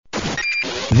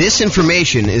This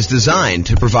information is designed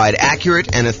to provide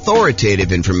accurate and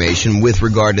authoritative information with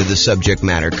regard to the subject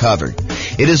matter covered.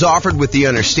 It is offered with the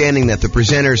understanding that the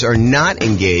presenters are not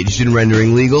engaged in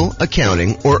rendering legal,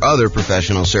 accounting, or other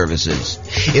professional services.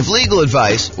 If legal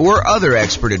advice or other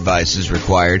expert advice is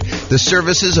required, the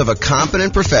services of a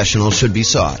competent professional should be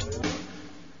sought.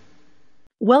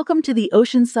 Welcome to the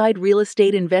Oceanside Real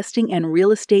Estate Investing and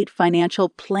Real Estate Financial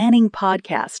Planning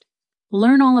Podcast.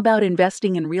 Learn all about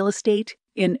investing in real estate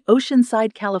in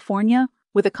Oceanside, California,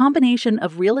 with a combination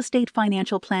of real estate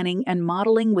financial planning and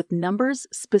modeling with numbers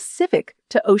specific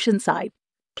to Oceanside,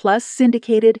 plus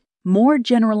syndicated, more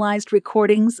generalized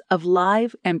recordings of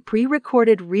live and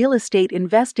pre-recorded real estate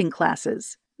investing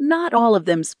classes, not all of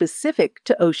them specific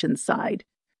to Oceanside.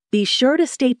 Be sure to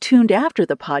stay tuned after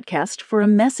the podcast for a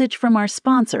message from our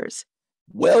sponsors.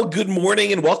 Well, good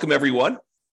morning and welcome, everyone.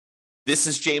 This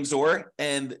is James Orr,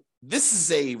 and this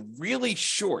is a really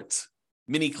short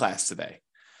mini class today.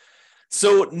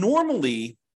 So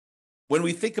normally, when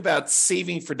we think about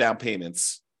saving for down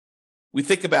payments, we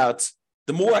think about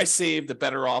the more I save, the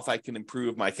better off I can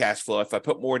improve my cash flow. If I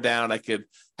put more down, I could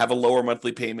have a lower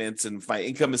monthly payment, and if my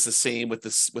income is the same with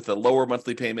a lower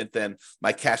monthly payment, then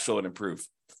my cash flow would improve.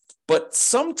 But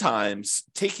sometimes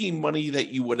taking money that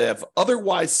you would have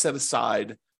otherwise set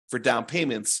aside for down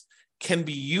payments can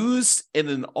be used in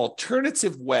an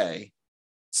alternative way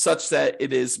such that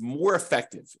it is more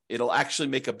effective. It'll actually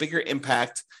make a bigger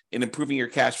impact in improving your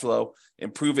cash flow,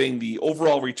 improving the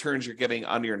overall returns you're getting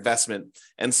on your investment.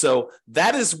 And so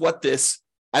that is what this,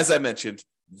 as I mentioned,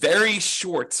 very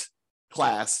short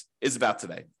class is about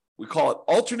today. We call it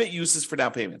alternate uses for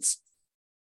down payments.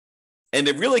 And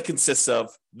it really consists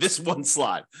of this one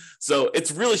slide. So it's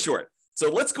really short.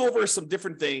 So let's go over some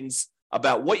different things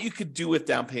about what you could do with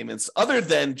down payments other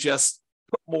than just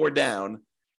put more down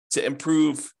to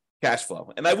improve cash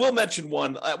flow. And I will mention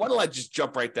one. Why don't I just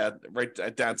jump right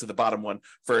down to the bottom one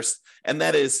first? And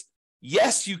that is,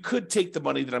 yes, you could take the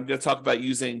money that I'm going to talk about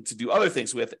using to do other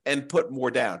things with and put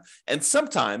more down. And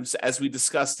sometimes, as we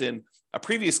discussed in a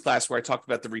previous class where I talked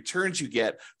about the returns you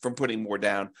get from putting more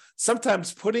down,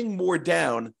 sometimes putting more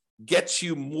down gets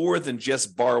you more than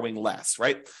just borrowing less,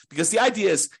 right? Because the idea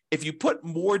is if you put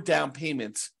more down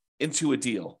payment into a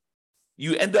deal,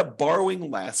 you end up borrowing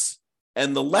less.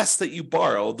 And the less that you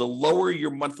borrow, the lower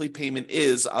your monthly payment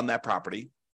is on that property.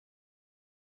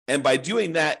 And by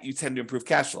doing that, you tend to improve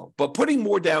cash flow. But putting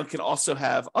more down can also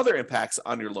have other impacts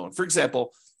on your loan. For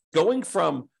example, going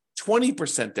from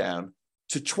 20% down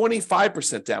to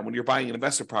 25% down when you're buying an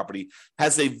investment property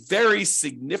has a very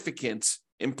significant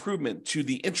improvement to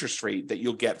the interest rate that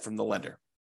you'll get from the lender.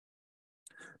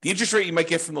 The interest rate you might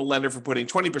get from the lender for putting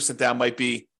 20% down might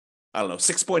be,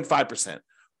 6.5%.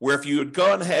 Where if you had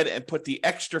gone ahead and put the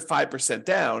extra 5%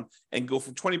 down and go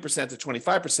from 20% to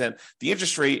 25%, the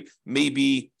interest rate may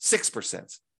be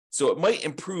 6%. So it might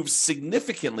improve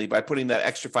significantly by putting that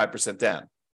extra 5% down.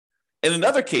 And in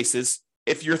other cases,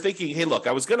 if you're thinking, hey, look,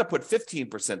 I was going to put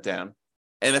 15% down,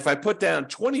 and if I put down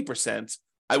 20%,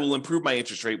 I will improve my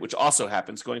interest rate, which also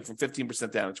happens. Going from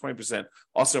 15% down to 20%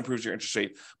 also improves your interest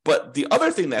rate. But the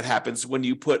other thing that happens when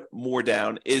you put more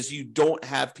down is you don't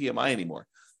have PMI anymore.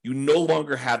 You no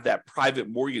longer have that private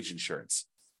mortgage insurance.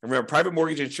 Remember, private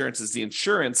mortgage insurance is the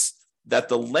insurance that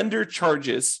the lender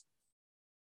charges,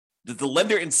 that the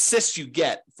lender insists you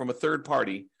get from a third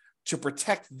party to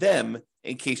protect them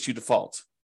in case you default.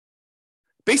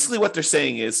 Basically, what they're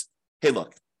saying is, hey,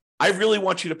 look, I really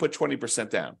want you to put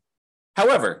 20% down.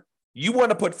 However, you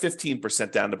want to put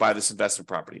 15% down to buy this investment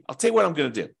property. I'll tell you what I'm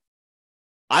going to do.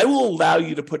 I will allow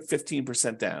you to put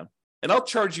 15% down, and I'll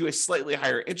charge you a slightly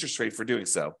higher interest rate for doing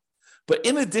so. But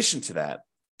in addition to that,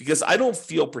 because I don't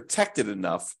feel protected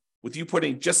enough with you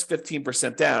putting just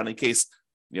 15% down in case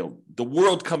the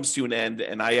world comes to an end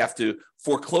and I have to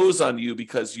foreclose on you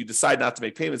because you decide not to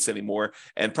make payments anymore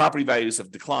and property values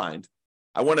have declined,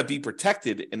 I want to be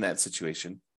protected in that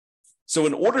situation. So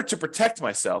in order to protect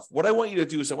myself, what I want you to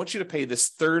do is I want you to pay this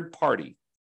third party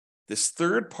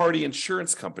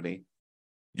insurance company.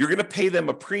 You're going to pay them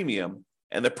a premium.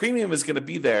 And the premium is going to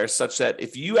be there such that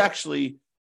if you actually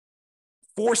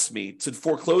force me to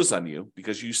foreclose on you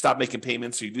because you stop making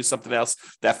payments or you do something else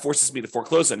that forces me to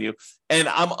foreclose on you, and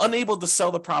I'm unable to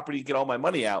sell the property and get all my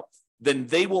money out, then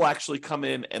they will actually come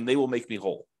in and they will make me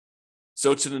whole.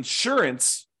 So it's an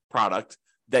insurance product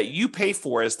that you pay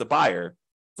for as the buyer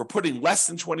for putting less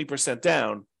than 20%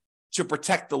 down to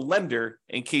protect the lender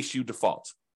in case you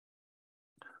default.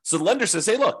 So the lender says,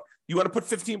 hey, look, you want to put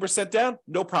 15% down?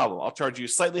 No problem. I'll charge you a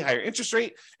slightly higher interest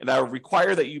rate, and I will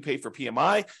require that you pay for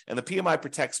PMI, and the PMI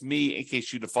protects me in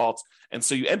case you default. And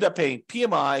so you end up paying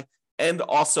PMI and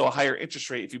also a higher interest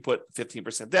rate if you put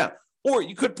 15% down. Or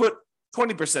you could put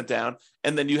 20% down,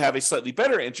 and then you have a slightly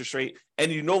better interest rate,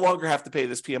 and you no longer have to pay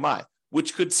this PMI,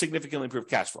 which could significantly improve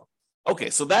cash flow. Okay,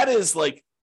 so that is like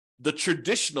the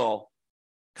traditional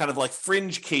kind of like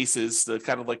fringe cases, the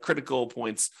kind of like critical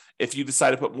points if you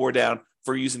decide to put more down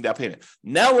for using down payment.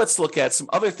 Now let's look at some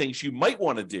other things you might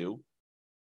want to do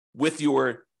with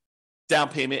your down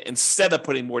payment instead of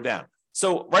putting more down.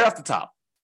 So right off the top,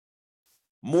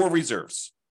 more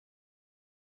reserves.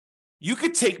 You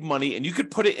could take money and you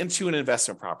could put it into an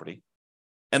investment property.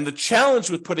 And the challenge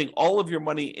with putting all of your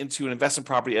money into an investment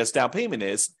property as down payment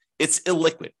is it's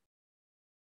illiquid.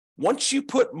 Once you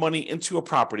put money into a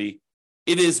property,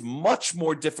 it is much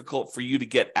more difficult for you to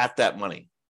get at that money.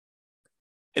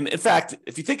 And in fact,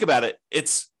 if you think about it,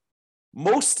 it's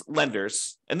most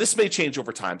lenders, and this may change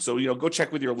over time. So, go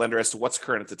check with your lender as to what's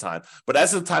current at the time. But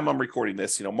as of the time I'm recording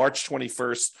this, March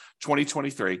 21st,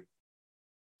 2023,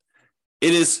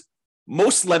 it is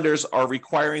most lenders are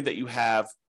requiring that you have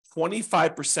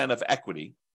 25% of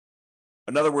equity.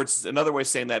 In other words, another way of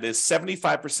saying that is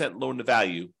 75% loan to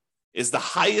value is the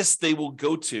highest they will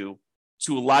go to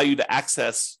allow you to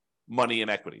access money and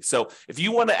equity. So if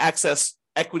you want to access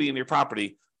equity in your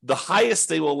property, the highest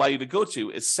they will allow you to go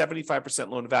to is 75%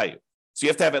 loan to value. So you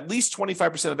have to have at least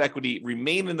 25% of equity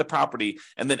remain in the property,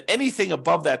 and then anything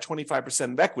above that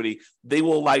 25% of equity, they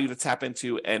will allow you to tap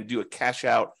into and do a cash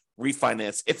out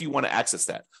refinance if you want to access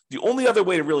that. The only other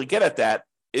way to really get at that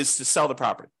is to sell the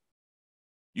property.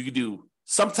 You could do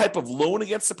some type of loan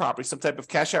against the property, some type of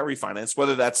cash out refinance,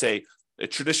 whether that's a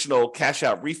traditional cash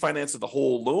out refinance of the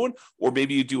whole loan, or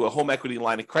maybe you do a home equity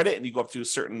line of credit and you go up to a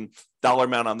certain dollar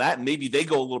amount on that, and maybe they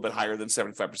go a little bit higher than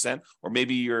 75%, or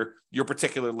maybe your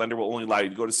particular lender will only allow you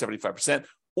to go to 75%,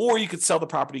 or you could sell the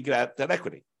property and get at that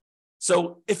equity.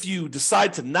 So if you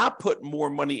decide to not put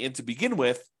more money in to begin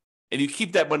with, and you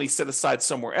keep that money set aside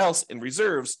somewhere else in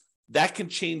reserves, that can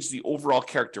change the overall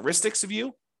characteristics of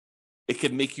you. It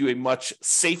can make you a much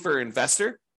safer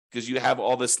investor because you have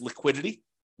all this liquidity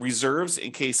reserves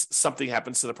in case something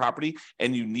happens to the property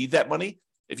and you need that money.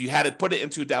 If you had to put it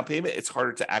into a down payment, it's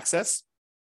harder to access.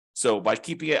 So by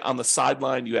keeping it on the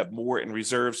sideline, you have more in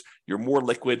reserves, you're more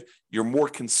liquid, you're more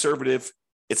conservative,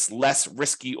 it's less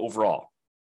risky overall.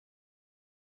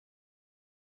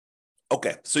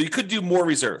 Okay, so you could do more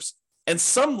reserves. And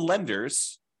some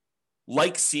lenders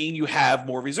like seeing you have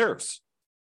more reserves.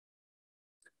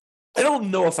 I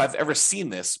don't know if I've ever seen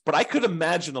this, but I could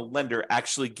imagine a lender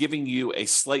actually giving you a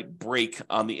slight break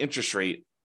on the interest rate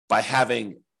by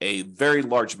having a very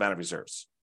large amount of reserves.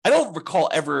 I don't recall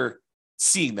ever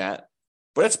seeing that,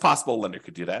 but it's possible a lender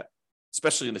could do that,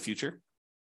 especially in the future,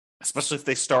 especially if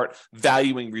they start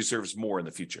valuing reserves more in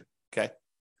the future, okay?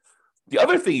 The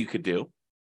other thing you could do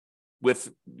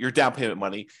with your down payment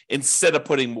money, instead of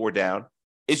putting more down,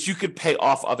 is you could pay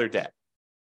off other debt.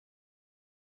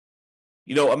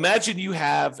 Imagine you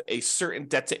have a certain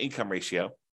debt to income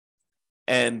ratio,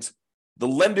 and the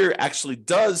lender actually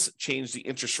does change the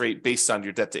interest rate based on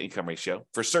your debt to income ratio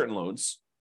for certain loans.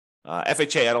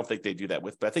 FHA, I don't think they do that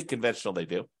with, but I think conventional they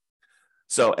do.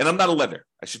 So, and I'm not a lender.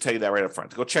 I should tell you that right up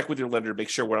front. Go check with your lender to make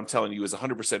sure what I'm telling you is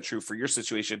 100% true for your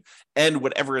situation and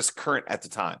whatever is current at the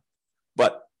time.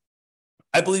 But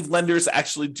I believe lenders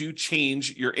actually do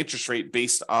change your interest rate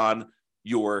based on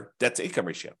your debt to income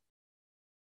ratio.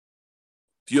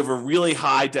 If you have a really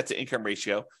high debt to income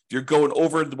ratio, if you're going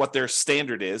over what their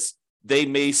standard is, they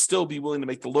may still be willing to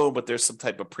make the loan, but there's some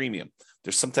type of premium.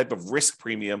 There's some type of risk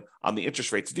premium on the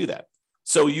interest rate to do that.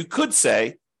 So you could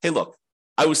say, hey, look,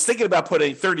 I was thinking about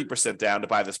putting 30% down to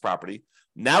buy this property.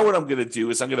 Now what I'm going to do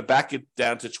is I'm going to back it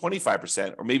down to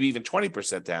 25% or maybe even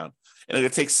 20% down. And I'm going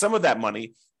to take some of that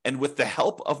money and with the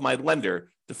help of my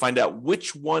lender to find out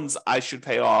which ones I should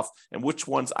pay off and which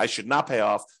ones I should not pay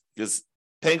off, because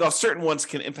paying off certain ones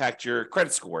can impact your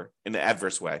credit score in an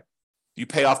adverse way. You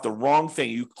pay off the wrong thing.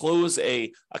 You close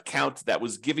a account that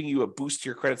was giving you a boost to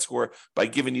your credit score by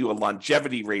giving you a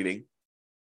longevity rating.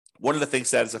 One of the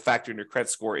things that is a factor in your credit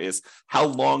score is how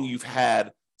long you've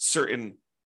had certain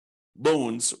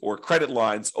loans or credit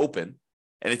lines open.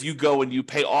 And if you go and you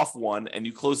pay off one and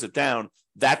you close it down,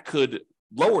 that could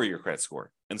lower your credit score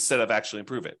instead of actually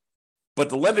improve it. But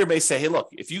the lender may say, hey, look,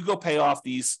 if you go pay off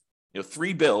these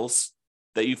 3 bills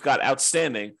that you've got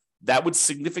outstanding, that would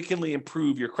significantly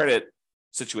improve your credit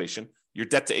situation, your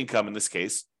debt to income in this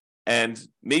case, and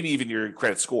maybe even your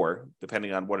credit score,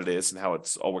 depending on what it is and how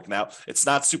it's all working out. It's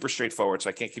not super straightforward, so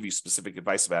I can't give you specific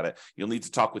advice about it. You'll need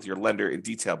to talk with your lender in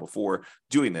detail before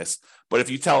doing this. But if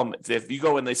you tell them, if you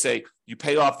go and they say, you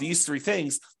pay off these 3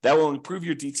 things, that will improve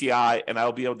your DTI and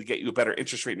I'll be able to get you a better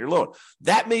interest rate in your loan.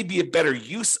 That may be a better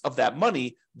use of that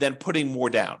money than putting more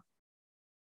down.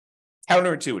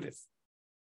 Counterintuitive.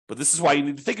 But this is why you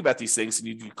need to think about these things and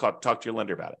you need to talk to your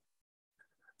lender about it.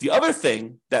 The other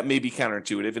thing that may be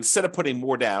counterintuitive, instead of putting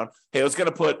more down, hey, I was going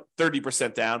to put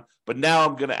 30% down, but now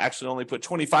I'm going to actually only put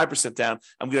 25% down.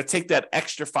 I'm going to take that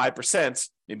extra 5%,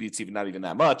 maybe it's even not even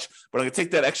that much, but I'm going to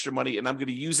take that extra money and I'm going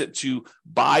to use it to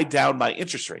buy down my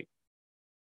interest rate.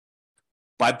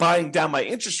 By buying down my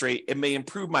interest rate, it may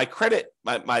improve my credit,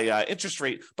 my interest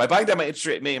rate. By buying down my interest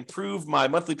rate, it may improve my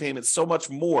monthly payments so much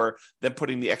more than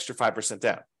putting the extra 5%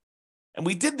 down. And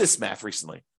we did this math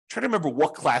recently. Trying to remember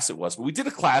what class it was, but we did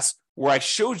a class where I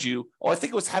showed you, I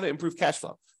think it was how to improve cash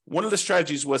flow. One of the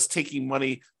strategies was taking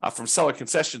money from seller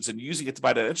concessions and using it to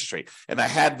buy down interest rate. And I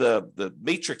had the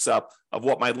matrix up of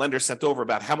what my lender sent over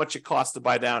about how much it costs to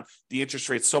buy down the interest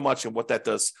rate so much and what that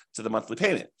does to the monthly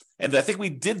payment. And I think we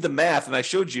did the math and I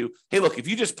showed you, hey, look, if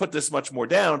you just put this much more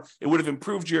down, it would have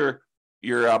improved your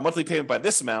monthly payment by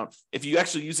this amount. If you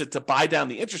actually use it to buy down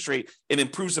the interest rate, it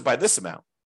improves it by this amount.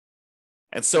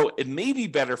 And so it may be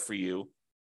better for you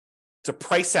to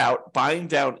price out buying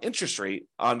down interest rate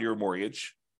on your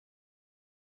mortgage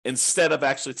instead of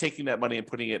actually taking that money and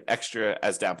putting it extra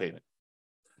as down payment.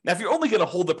 Now, if you're only going to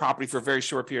hold the property for a very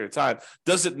short period of time,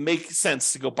 does it make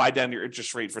sense to go buy down your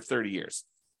interest rate for 30 years?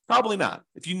 Probably not.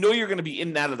 If you know you're going to be in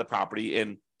and out of the property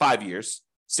in 5 years,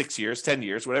 6 years, 10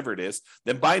 years, whatever it is,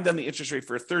 then buying down the interest rate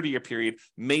for a 30-year period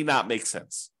may not make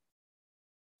sense.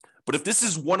 But if this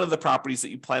is one of the properties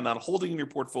that you plan on holding in your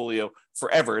portfolio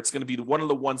forever, it's going to be one of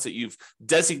the ones that you've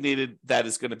designated that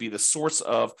is going to be the source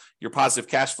of your positive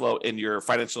cash flow in your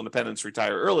financial independence,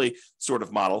 retire early sort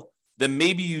of model, then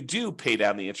maybe you do pay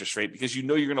down the interest rate because you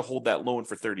know you're going to hold that loan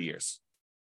for 30 years.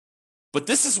 But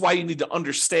this is why you need to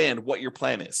understand what your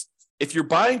plan is. If you're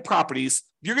buying properties,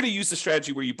 you're going to use the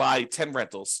strategy where you buy 10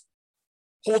 rentals,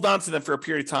 hold on to them for a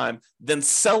period of time, then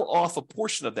sell off a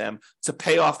portion of them to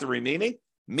pay off the remaining.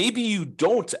 Maybe you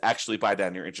don't actually buy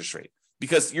down your interest rate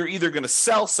because you're either going to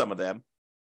sell some of them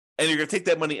and you're going to take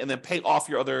that money and then pay off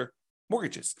your other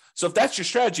mortgages. So if that's your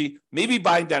strategy, maybe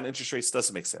buying down interest rates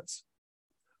doesn't make sense.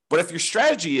 But if your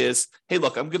strategy is, hey,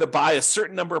 look, I'm going to buy a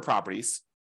certain number of properties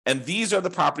and these are the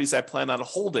properties I plan on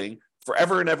holding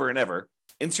forever and ever and ever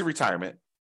into retirement,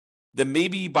 then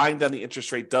maybe buying down the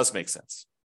interest rate does make sense.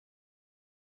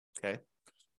 Okay.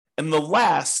 And the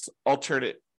last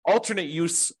alternate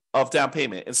use of down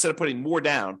payment, instead of putting more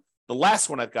down, the last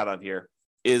one I've got on here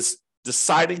is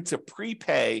deciding to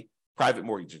prepay private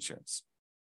mortgage insurance.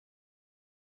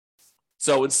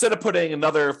 So instead of putting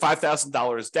another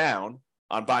 $5,000 down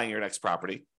on buying your next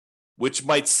property, which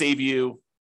might save you,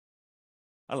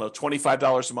 I don't know,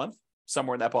 $25 a month,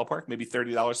 somewhere in that ballpark, maybe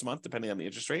 $30 a month, depending on the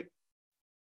interest rate,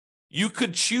 you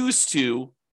could choose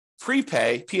to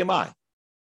prepay PMI.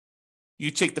 You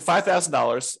take the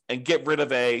 $5,000 and get rid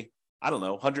of a, I don't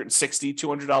know, $160,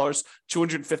 $200,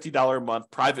 $250 a month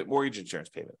private mortgage insurance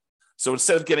payment. So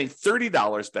instead of getting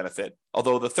 $30 benefit,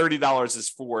 although the $30 is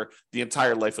for the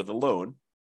entire life of the loan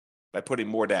by putting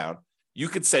more down, you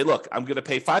could say, look, I'm going to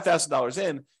pay $5,000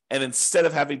 in, and instead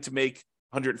of having to make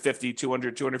 $150,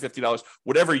 $200, $250,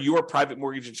 whatever your private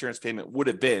mortgage insurance payment would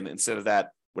have been, instead of that,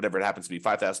 whatever it happens to be,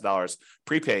 $5,000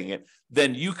 prepaying it,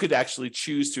 then you could actually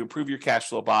choose to improve your cash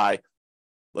flow by,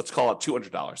 let's call it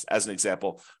 $200 as an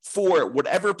example, for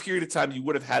whatever period of time you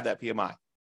would have had that PMI.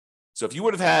 So if you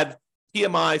would have had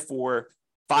PMI for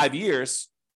 5 years,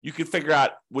 you could figure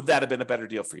out, would that have been a better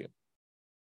deal for you?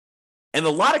 In a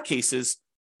lot of cases,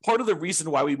 part of the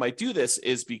reason why we might do this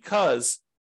is because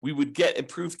we would get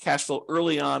improved cash flow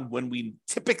early on when we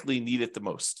typically need it the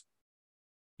most.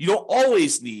 You don't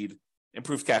always need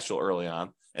improved cash flow early on.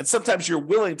 And sometimes you're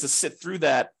willing to sit through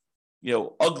that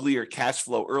uglier cash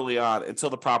flow early on until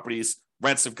the property's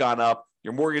rents have gone up.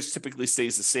 Your mortgage typically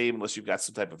stays the same unless you've got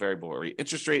some type of variable rate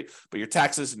interest rate, but your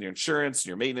taxes and your insurance and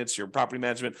your maintenance, your property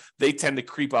management, they tend to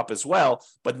creep up as well,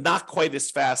 but not quite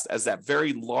as fast as that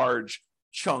very large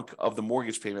chunk of the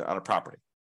mortgage payment on a property.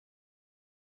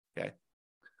 Okay.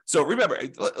 So remember,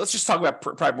 let's just talk about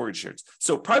private mortgage insurance.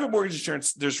 So private mortgage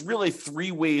insurance, there's really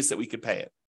 3 ways that we could pay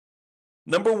it.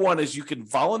 Number one is you can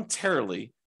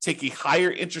voluntarily take a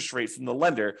higher interest rate from the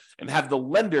lender and have the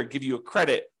lender give you a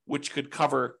credit which could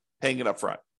cover paying it up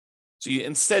front. So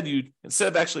instead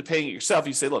of actually paying it yourself,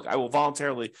 you say, look, I will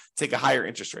voluntarily take a higher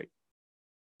interest rate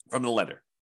from the lender.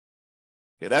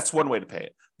 Okay, that's one way to pay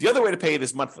it. The other way to pay it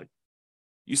is monthly.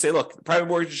 You say, look, the private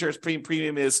mortgage insurance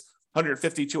premium is $150,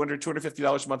 $200,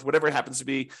 $250 a month, whatever it happens to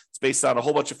be. It's based on a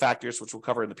whole bunch of factors, which we'll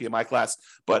cover in the PMI class.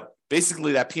 But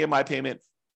basically, that PMI payment,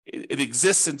 it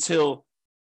exists until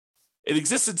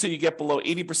you get below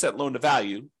 80% loan to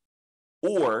value,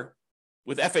 or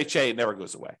with FHA, it never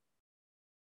goes away.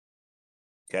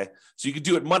 Okay, so you can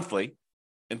do it monthly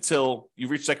until you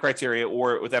reach that criteria,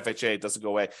 or with FHA, it doesn't go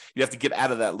away. You have to get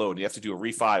out of that loan. You have to do a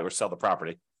refi or sell the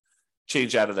property,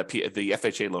 change out of the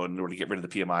FHA loan in order to get rid of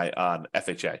the PMI on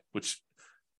FHA, which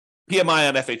PMI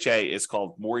on FHA is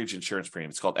called mortgage insurance premium.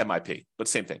 It's called MIP, but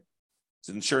same thing. It's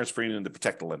an insurance premium to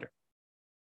protect the lender.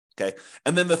 Okay.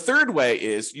 And then the third way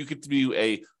is you could do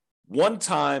a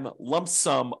one-time lump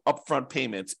sum upfront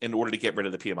payment in order to get rid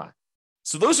of the PMI.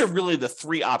 So those are really the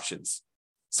three options.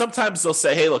 Sometimes they'll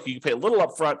say, hey, look, you can pay a little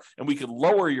upfront and we can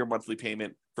lower your monthly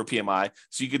payment for PMI.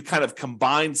 So you could kind of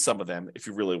combine some of them if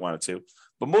you really wanted to.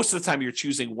 But most of the time you're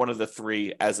choosing one of the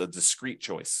three as a discrete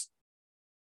choice.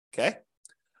 Okay.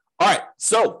 All right.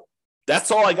 So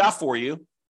that's all I got for you.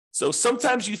 So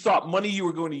sometimes you thought money you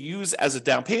were going to use as a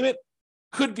down payment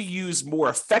could be used more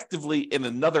effectively in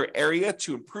another area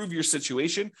to improve your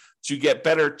situation, to get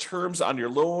better terms on your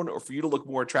loan, or for you to look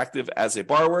more attractive as a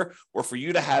borrower, or for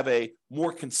you to have a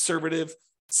more conservative,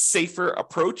 safer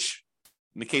approach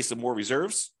in the case of more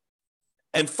reserves.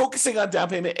 And focusing on down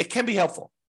payment, it can be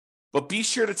helpful, but be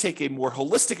sure to take a more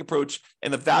holistic approach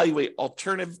and evaluate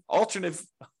alternate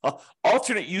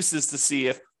uses to see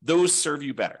if those serve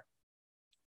you better.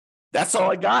 That's all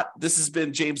I got. This has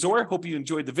been James Orr. Hope you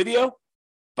enjoyed the video.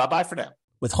 Bye-bye for now.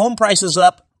 With home prices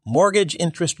up, mortgage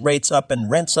interest rates up, and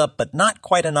rents up, but not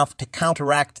quite enough to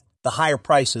counteract the higher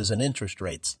prices and interest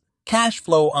rates, cash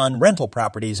flow on rental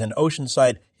properties in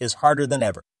Oceanside is harder than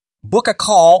ever. Book a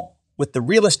call with the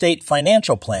Real Estate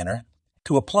Financial Planner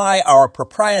to apply our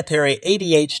proprietary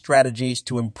 88 strategies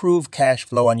to improve cash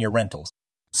flow on your rentals.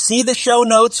 See the show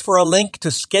notes for a link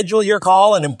to schedule your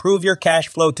call and improve your cash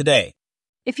flow today.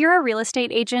 If you're a real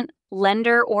estate agent,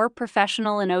 lender, or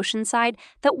professional in Oceanside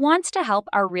that wants to help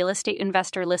our real estate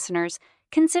investor listeners,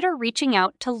 consider reaching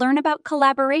out to learn about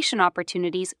collaboration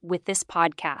opportunities with this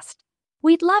podcast.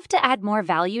 We'd love to add more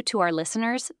value to our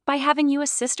listeners by having you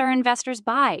assist our investors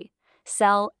buy,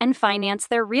 sell, and finance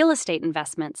their real estate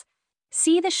investments.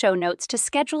 See the show notes to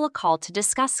schedule a call to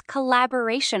discuss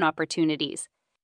collaboration opportunities.